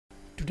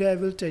Today I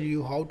will tell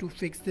you how to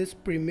fix this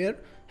Premiere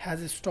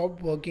has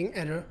stopped working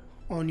error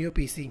on your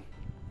PC.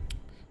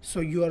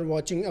 So you are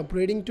watching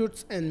Upgrading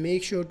Tuts and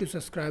make sure to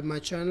subscribe my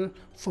channel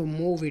for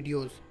more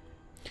videos.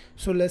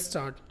 So let's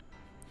start.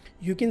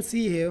 You can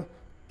see here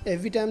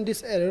every time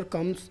this error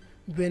comes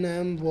when I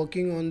am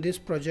working on this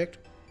project,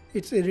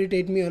 it's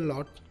irritate me a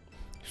lot.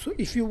 So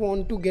if you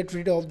want to get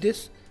rid of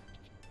this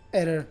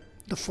error,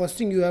 the first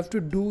thing you have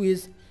to do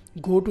is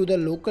go to the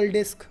local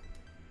disk,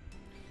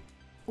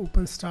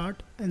 open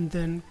start and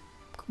then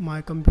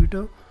my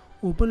computer,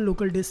 open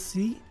local disk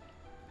C.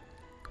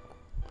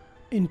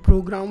 In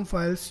program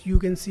files you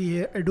can see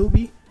here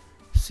Adobe,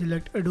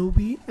 select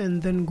Adobe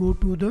and then go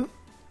to the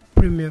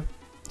Premiere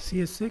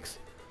CS6.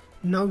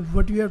 Now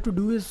what you have to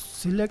do is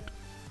select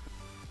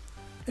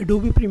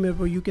Adobe Premiere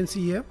Pro. You can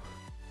see here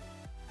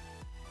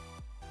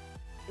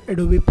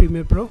Adobe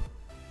Premiere Pro.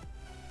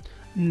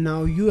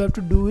 Now you have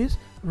to do is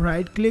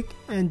right click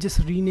and just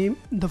rename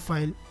the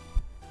file.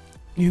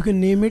 You can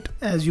name it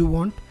as you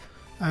want.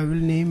 I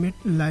will name it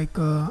like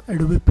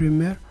Adobe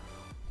Premiere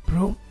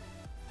Pro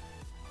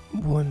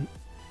 1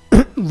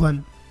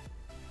 and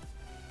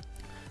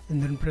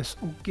then press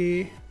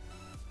OK.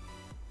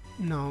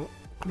 Now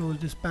close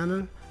this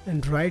panel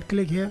and right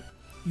click here.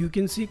 You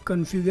can see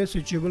configure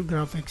switchable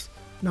graphics.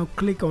 Now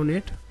click on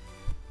it.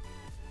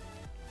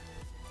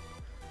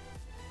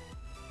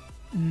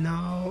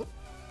 Now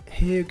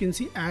here you can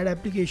see add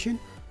application.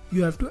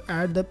 You have to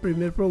add the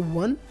Premiere Pro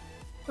 1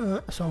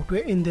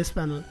 software in this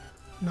panel.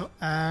 Now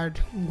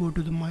add, go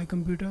to the my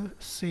computer,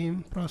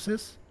 same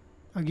process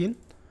again,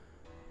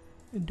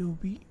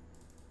 Adobe,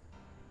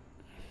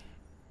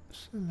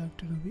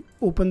 select Adobe,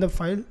 open the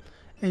file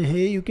and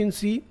here you can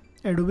see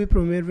Adobe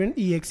Premiere when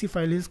exe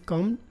file is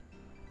come.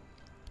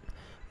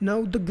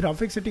 Now the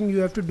graphic setting you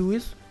have to do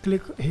is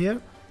click here,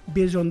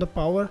 based on the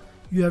power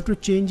you have to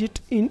change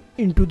it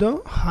into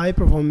the high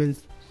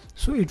performance,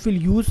 so it will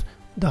use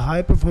the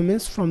high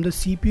performance from the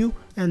CPU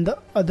and the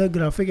other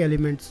graphic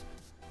elements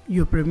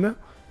your Premiere,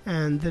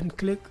 and then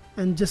click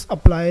and just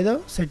apply the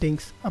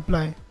settings,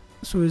 apply.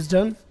 So it's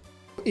done.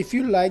 If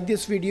you like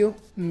this video,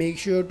 make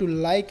sure to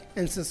like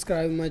and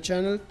subscribe my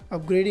channel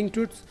Upgrading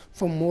Tuts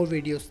for more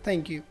videos.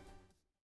 Thank you.